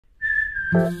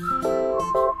Sure.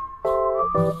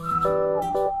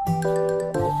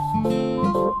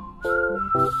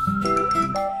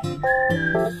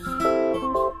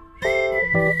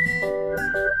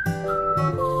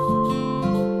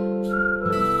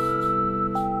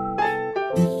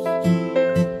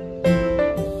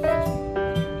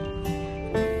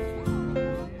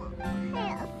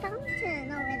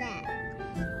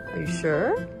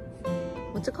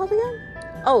 What's it called again?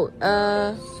 Oh,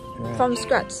 from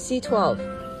scratch, C12.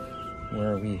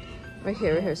 Where are we? Right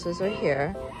here, so it's right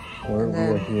here.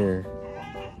 We're here.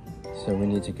 So we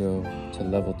need to go to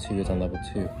level 2. It's on level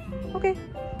 2. Okay.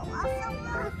 Also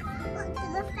look to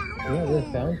the fountain. Yeah, there's a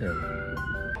fountain.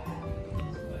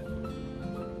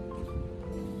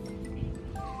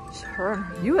 Sure.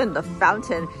 You and the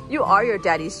fountain. You are your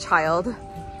daddy's child.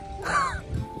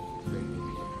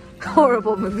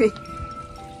 Horrible movie.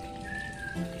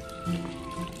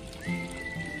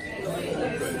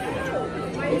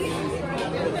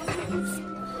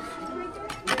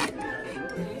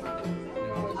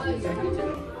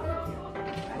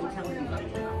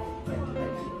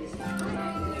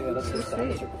 So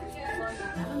sweet.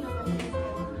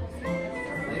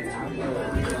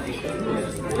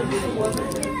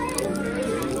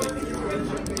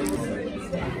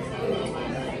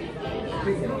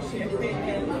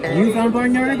 You found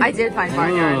Barnyard? I did find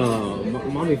Barnyard. Oh,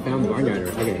 Mommy found Barnyard.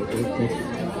 Okay.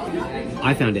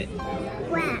 I found it.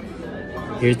 Where?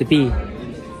 Here's the bee.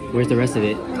 Where's the rest of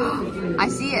it? I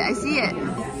see it. I see it.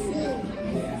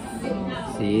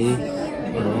 See?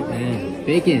 Oh, man.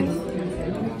 Bacon.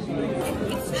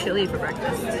 It's chili for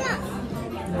breakfast.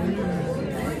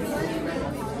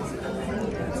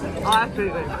 Oh, that's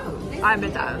pretty good. I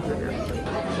admit that.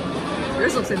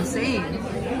 Yours looks insane.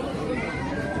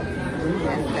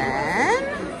 And then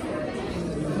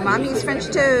Mommy's French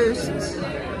toast.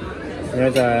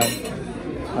 There's a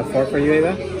fork for you,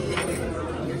 Ava.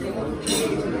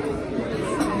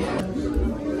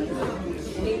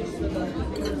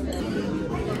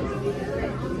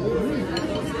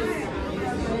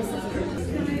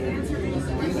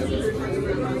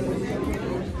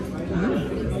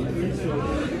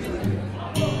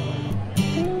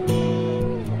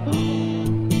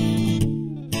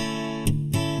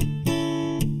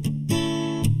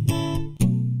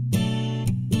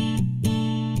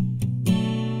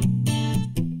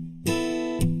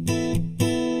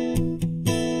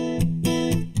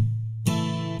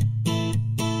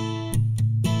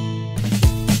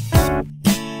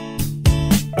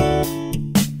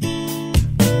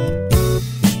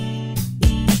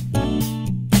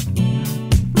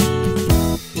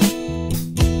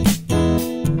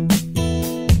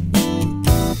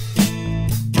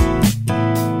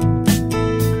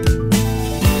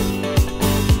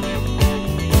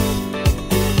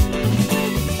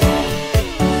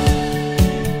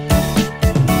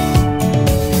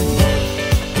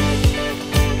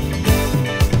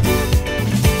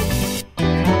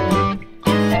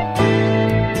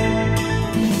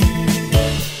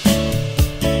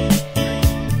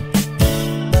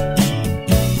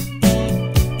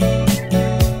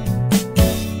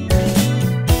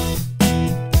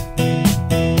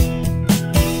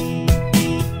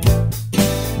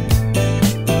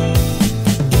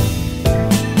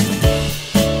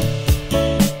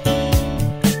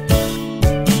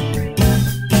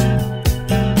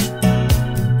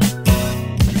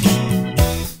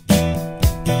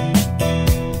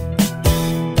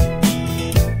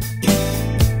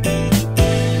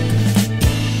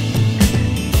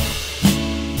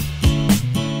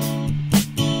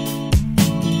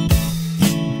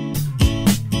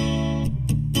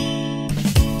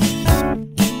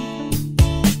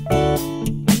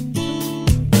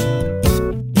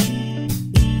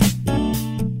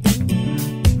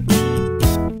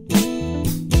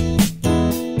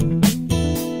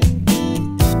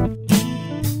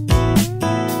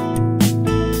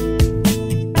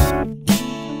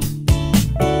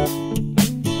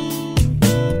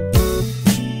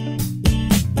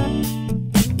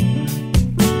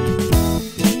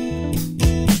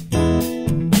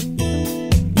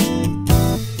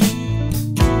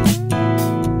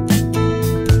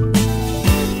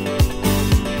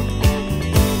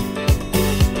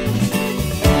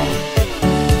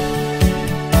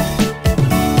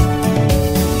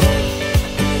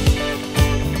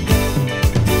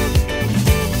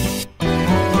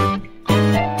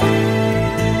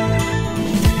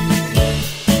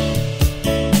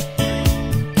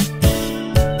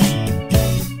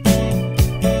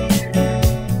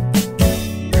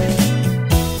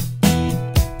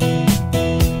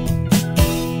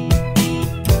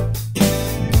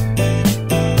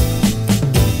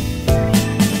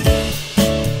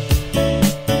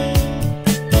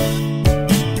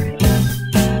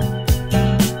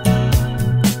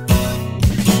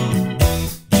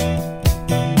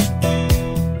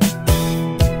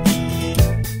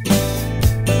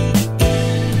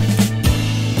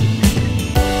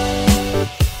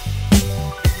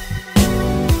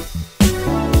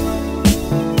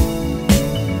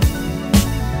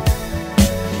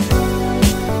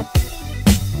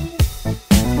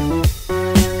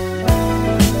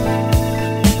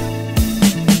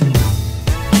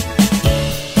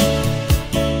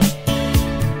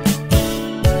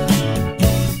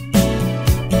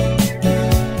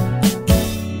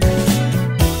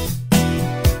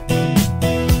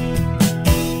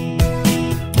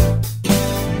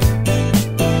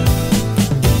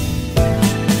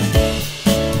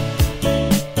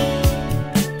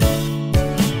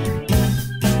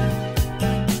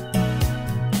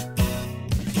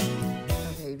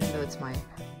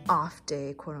 off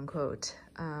day, quote unquote.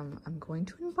 I'm going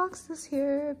to unbox this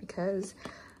here because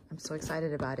I'm so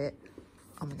excited about it.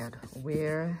 Oh my god,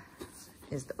 where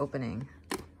is the opening?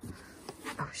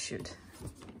 Oh shoot,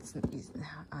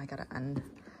 I gotta undo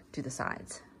the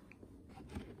sides.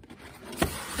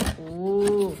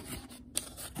 Ooh,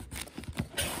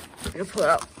 I gotta pull it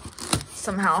out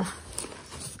somehow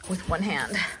with one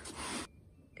hand.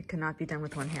 It could not be done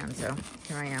with one hand, so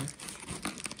here I am.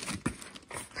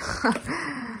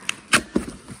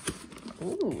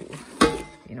 Ooh,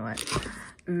 you know what?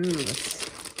 Ooh, it's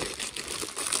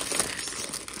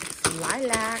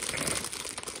lilac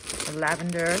or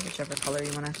lavender, whichever color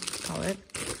you want to call it.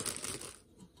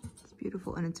 It's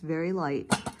beautiful and it's very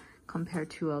light compared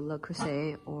to a Le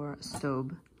Creuset or a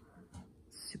Staub.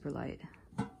 Super light.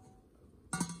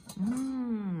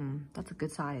 That's a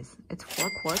good size. It's 4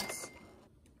 quarts.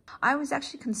 I was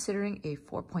actually considering a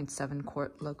 4.7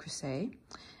 quart Le Creuset.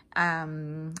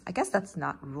 I guess that's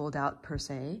not ruled out per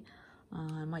se.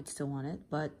 I might still want it,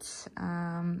 but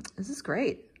this is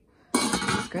great.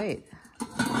 This is great.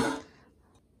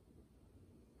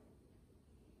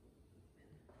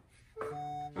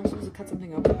 I'm supposed to cut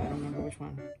something open, but I don't remember which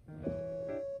one.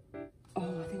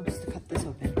 Oh, I think I'm supposed to cut this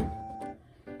open.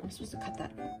 I'm supposed to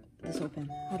cut this open.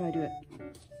 How do I do it?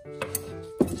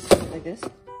 Just like this?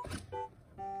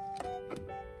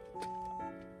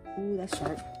 Ooh, that's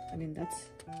sharp. I mean, that's...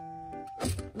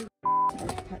 Ooh, hard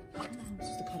to cut. I don't know how I'm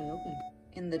supposed to cut it open.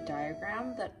 In the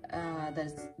diagram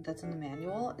that's in the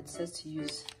manual, it says to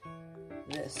use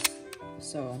this.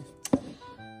 So,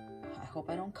 I hope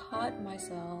I don't cut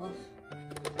myself.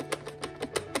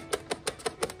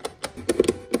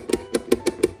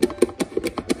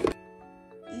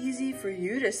 Easy for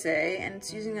you to say, and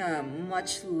it's using a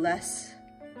much less,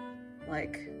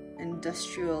 like,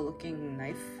 industrial looking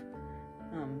knife.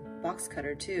 Box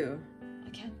cutter too. I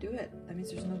can't do it. That means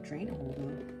there's no drain hole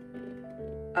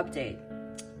though. Update.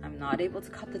 I'm not able to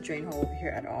cut the drain hole over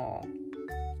here at all.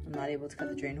 I'm not able to cut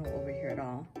the drain hole over here at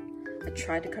all. I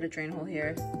tried to cut a drain hole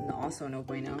here, and also no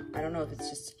bueno. I don't know if it's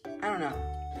just, I don't know.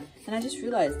 And I just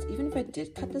realized, even if I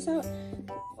did cut this out,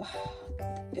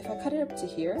 if I cut it up to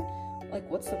here, like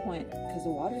what's the point? Because the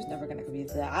water is never gonna be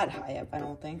that high up, I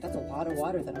don't think. That's a lot of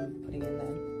water that I'm putting in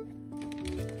then.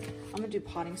 I'm gonna do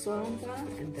potting soil with that,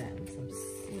 and then some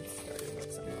seed starter.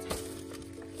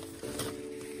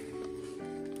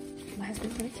 My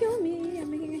husband's gonna kill me.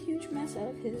 I'm making a huge mess out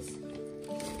of his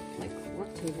like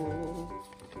work table.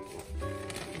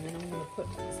 And then I'm gonna put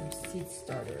some seed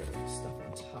starter stuff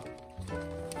on top.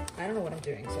 I don't know what I'm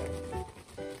doing, so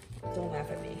don't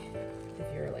laugh at me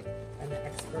if you're like an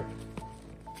expert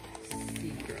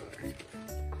seed grower.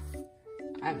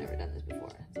 I've never done this before.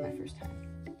 It's my first time.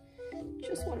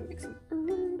 Just want to make some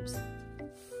herbs.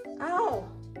 Ow!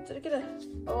 Did I get a...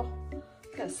 Oh,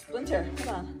 I got a splinter. Hold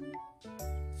on.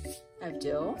 I have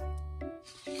dill.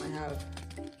 I have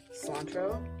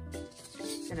cilantro.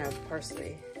 And I have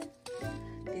parsley.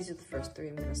 These are the first 3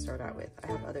 I'm going to start out with. I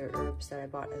have other herbs that I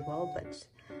bought as well, but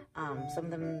some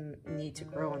of them need to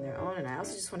grow on their own. And I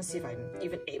also just want to see if I'm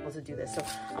even able to do this. So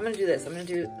I'm going to do this. I'm going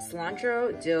to do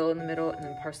cilantro, dill in the middle, and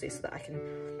then parsley so that I can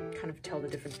kind of tell the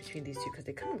difference between these two because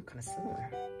they kind of look kind of similar.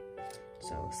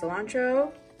 So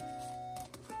cilantro.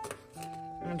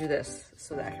 I'm going to do this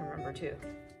so that I can remember too.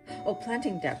 Oh,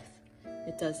 planting depth.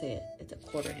 It does say it. It's a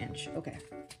 1/4 inch. Okay.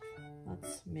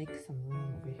 Let's make some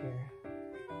room over here.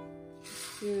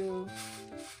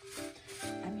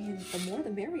 I mean, the more the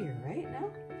merrier, right?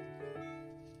 No?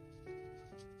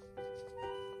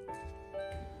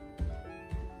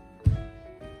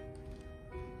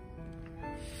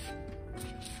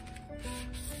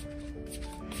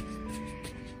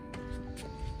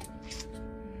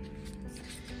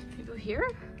 Can you go here?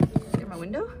 Near my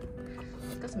window?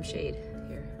 It's got some shade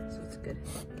here, so it's good.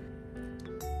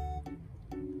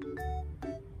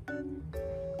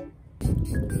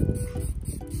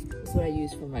 That's what I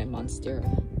use for my Monstera.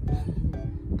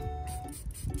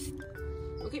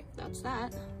 Okay, that's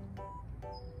that.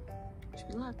 Wish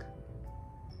me luck.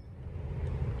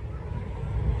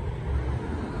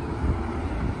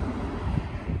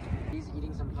 He's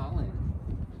eating some pollen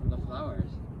from the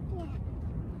flowers. Yeah.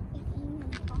 It's eating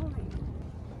the pollen.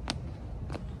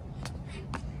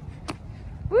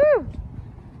 Woo!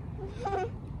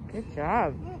 Good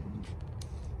job.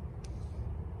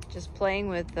 Just playing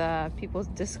with people's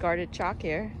discarded chalk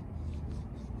here.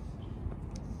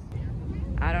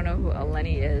 I don't know who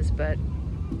Eleni is, but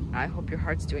I hope your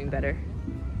heart's doing better.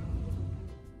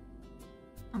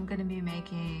 I'm gonna be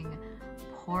making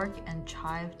pork and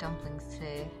chive dumplings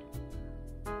today.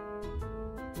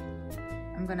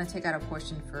 I'm gonna take out a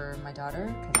portion for my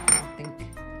daughter because I don't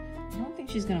think I don't think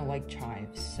she's gonna like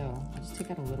chives, so I'll just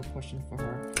take out a little portion for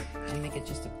her and make it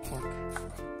just a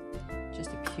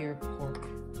pure pork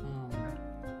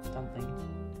dumpling.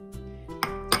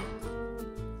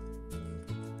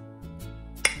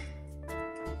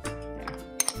 There,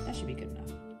 that should be good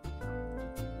enough.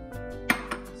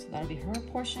 So that'll be her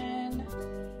portion, and then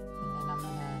I'm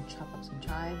gonna chop up some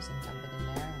chives and dump it in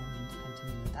there and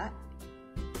continue with that.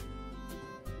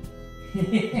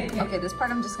 Okay, this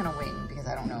part I'm just gonna wing because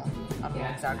I don't know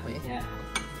exactly. Yeah.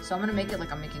 So I'm gonna make it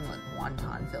like I'm making like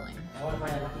wonton filling. I want to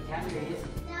find a lucky cat, please.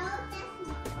 No, that's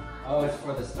not. Oh, it's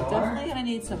for the store? Definitely gonna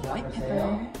need some white for pepper.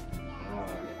 sale? Oh,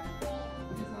 yeah.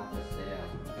 It's not for sale.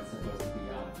 It's supposed to be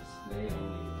on display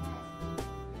only.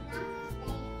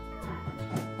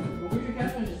 Well, where's your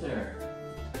cash register?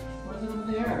 What's over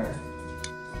there?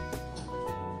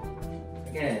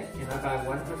 Okay, can I buy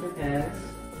 100 pens?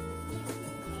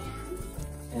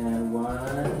 And one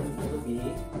little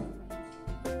bead.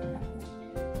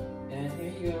 And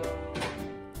here you go.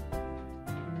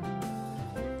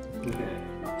 Okay.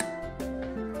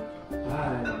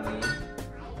 Hi, mommy.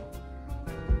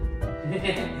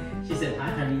 She said, hi,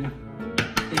 honey.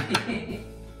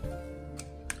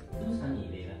 Who's honey,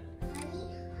 Leila?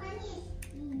 Honey,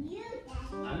 you,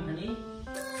 Daddy. I'm honey?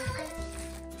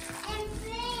 And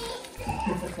please.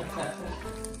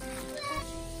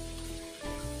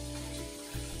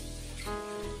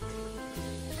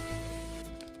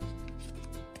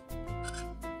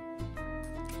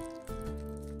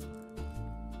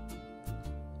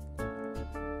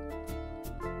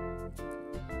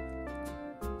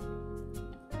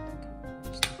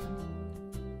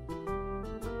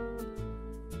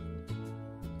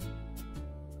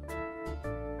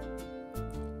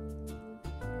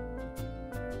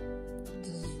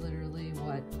 This is literally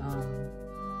what the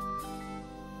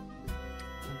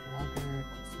vlogger,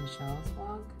 it's Michelle's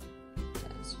vlog,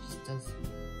 does. She just does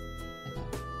like a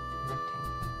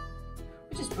rectangle,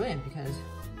 which is brilliant because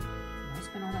why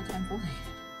spend all that time folding it?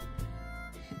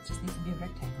 It just needs to be a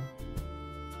rectangle.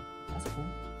 That's cool.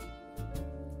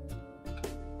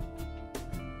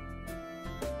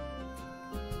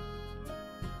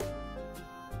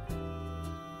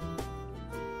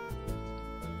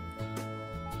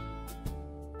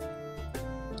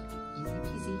 Easy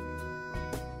peasy.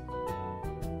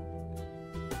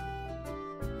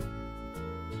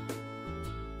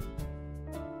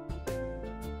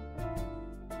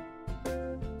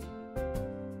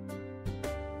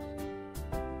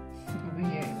 Over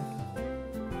here.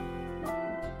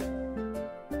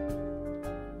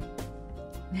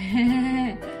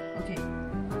 Okay.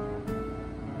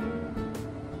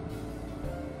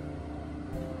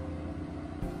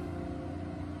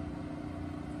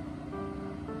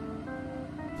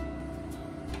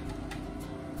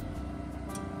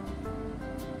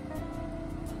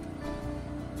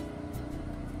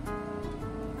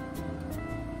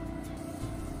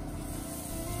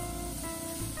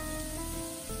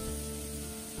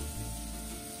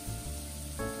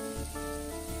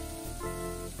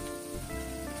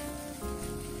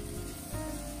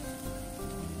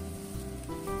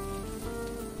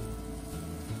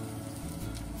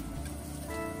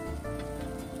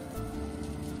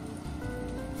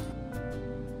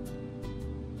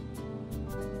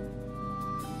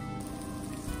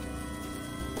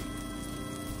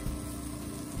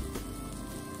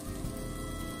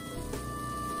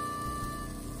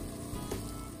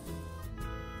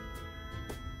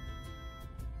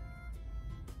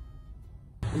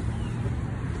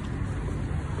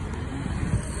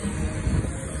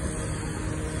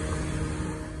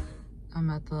 I'm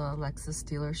at the Lexus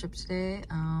dealership today.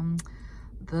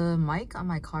 The mic on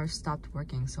my car stopped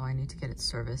working, so I need to get it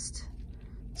serviced.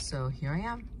 So here I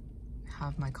am. I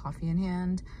have my coffee in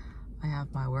hand. I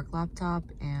have my work laptop,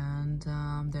 and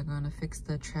they're going to fix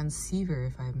the transceiver,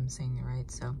 if I'm saying it right.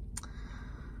 So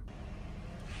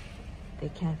they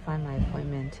can't find my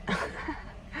appointment.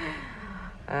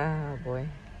 Oh boy.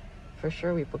 For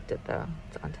sure we booked it though.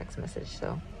 It's on text message,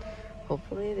 so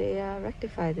hopefully they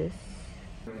rectify this.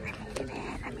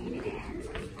 I made it in.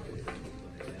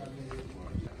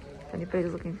 If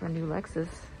anybody's looking for a new Lexus,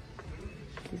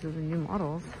 these are the new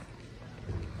models.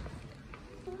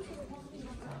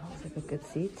 Looks like a good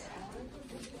seat.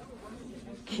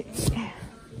 Okay.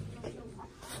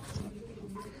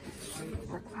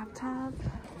 Work laptop.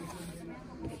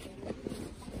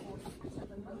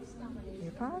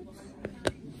 Earpods.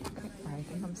 Okay, I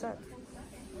think I'm set.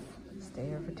 Stay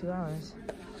here for 2 hours.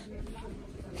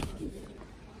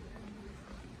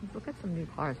 Let's look at some new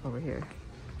cars over here.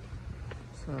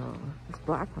 So this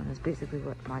black one is basically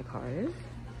what my car is.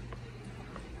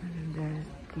 And then there's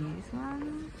these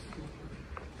ones.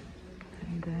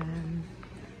 And then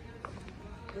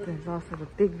there's also the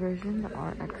big version, the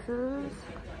RXs.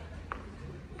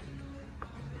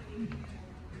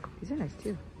 These are nice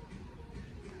too.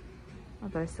 Oh,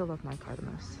 but I still love my car the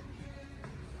most.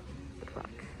 The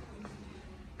black.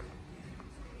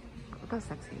 Look how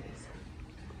sexy it is.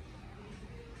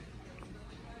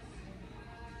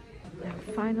 I'm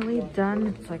finally done.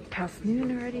 It's like past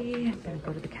noon already. I'm gonna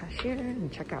go to the cashier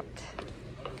and check out.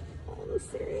 All the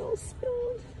cereal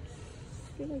spilled.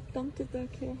 I feel like dumped it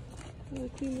back here. I'm gonna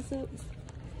clean this up.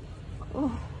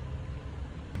 Oh.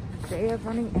 Day of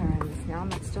running errands. Now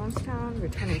I'm at Stonestown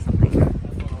returning something.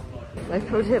 Life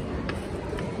pro tip.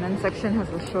 Men's section has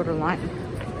a shorter line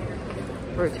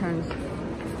for returns.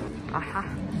 Aha.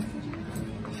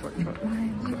 Short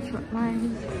lines, short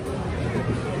lines.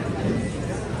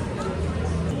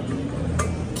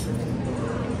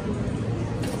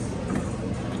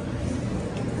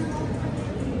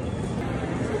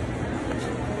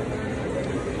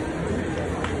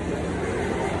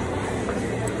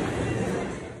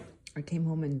 I came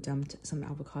home and dumped some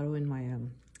avocado in my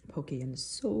poke, and it's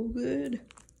so good.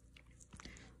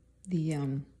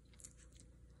 The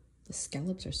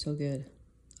scallops are so good.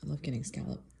 I love getting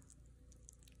scallop.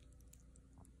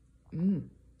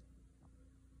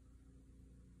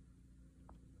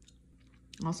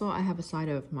 Also, I have a side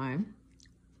of my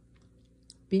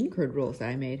bean curd rolls that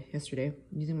I made yesterday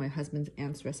using my husband's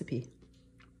aunt's recipe.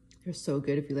 They're so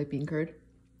good if you like bean curd.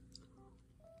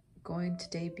 Going to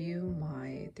debut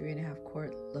my 3.5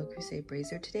 quart Le Creuset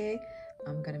brazier today.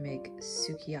 I'm gonna make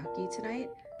sukiyaki tonight.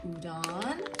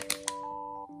 Udon,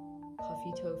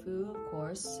 puffy tofu, of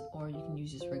course, or you can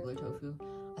use just regular tofu.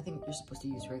 I think you're supposed to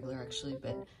use regular actually,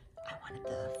 but I wanted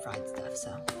the fried stuff,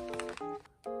 so.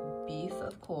 Beef,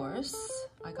 of course.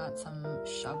 I got some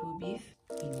shabu beef,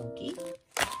 enoki,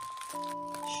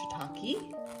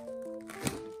 shiitake,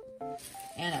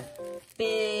 and a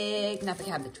big napa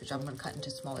cabbage, which I'm gonna cut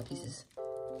into smaller pieces.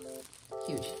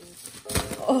 Huge.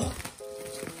 Oh,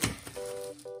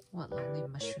 what lovely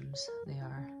mushrooms they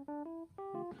are.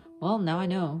 Well, now I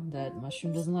know that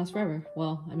mushroom doesn't last forever.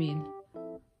 Well, I mean,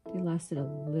 they lasted a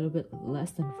little bit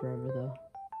less than forever though.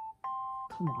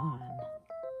 Come on.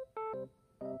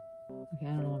 Okay, I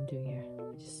don't know what I'm doing here. I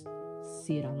just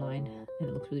see it online and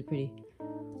it looks really pretty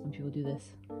when people do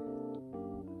this.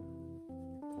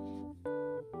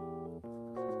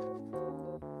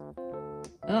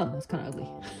 Oh, that's kind of ugly.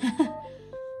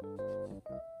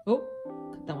 Oh,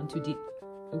 cut that one too deep.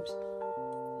 Oops.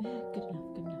 Good enough, good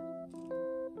enough.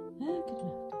 Good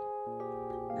enough.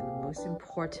 And the most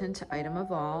important item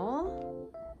of all,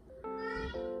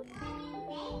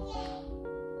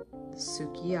 the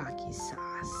sukiyaki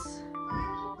sauce.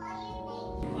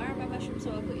 Why are my mushrooms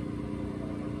so ugly?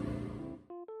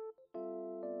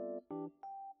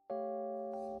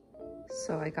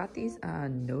 So I got these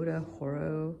Noda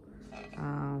Horo,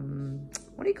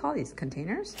 what do you call these,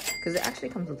 containers? Because it actually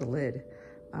comes with a lid.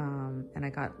 And I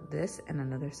got this and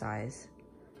another size.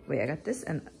 Wait, I got this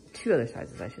and 2 other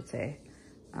sizes, I should say.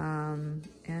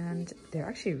 And they're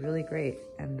actually really great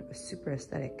and super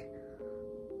aesthetic.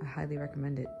 I highly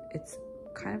recommend it. It's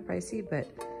kind of pricey, but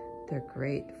they're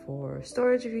great for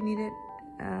storage if you need it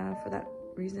for that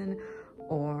reason,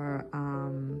 or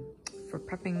for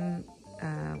prepping,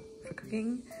 for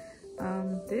cooking.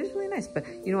 They're just really nice. But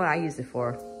you know what I use it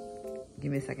for?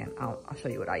 Give me a second. I'll show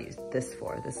you what I use this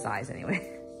for, this size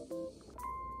anyway.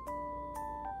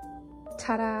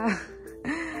 Ta-da!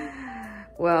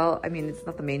 Well, I mean, it's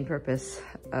not the main purpose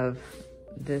of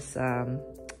this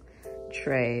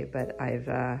tray, but I've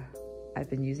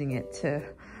been using it to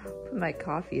put my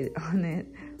coffee on it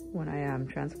when I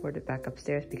transport it back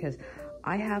upstairs, because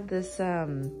I have this I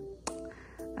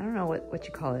don't know what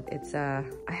you call it. It's I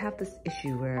have this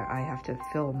issue where I have to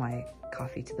fill my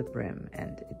coffee to the brim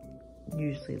and it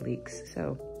usually leaks.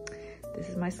 So this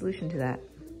is my solution to that.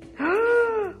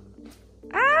 Ah!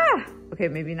 Okay,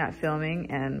 maybe not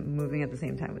filming and moving at the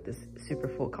same time with this super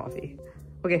full coffee.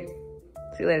 Okay,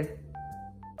 see you later.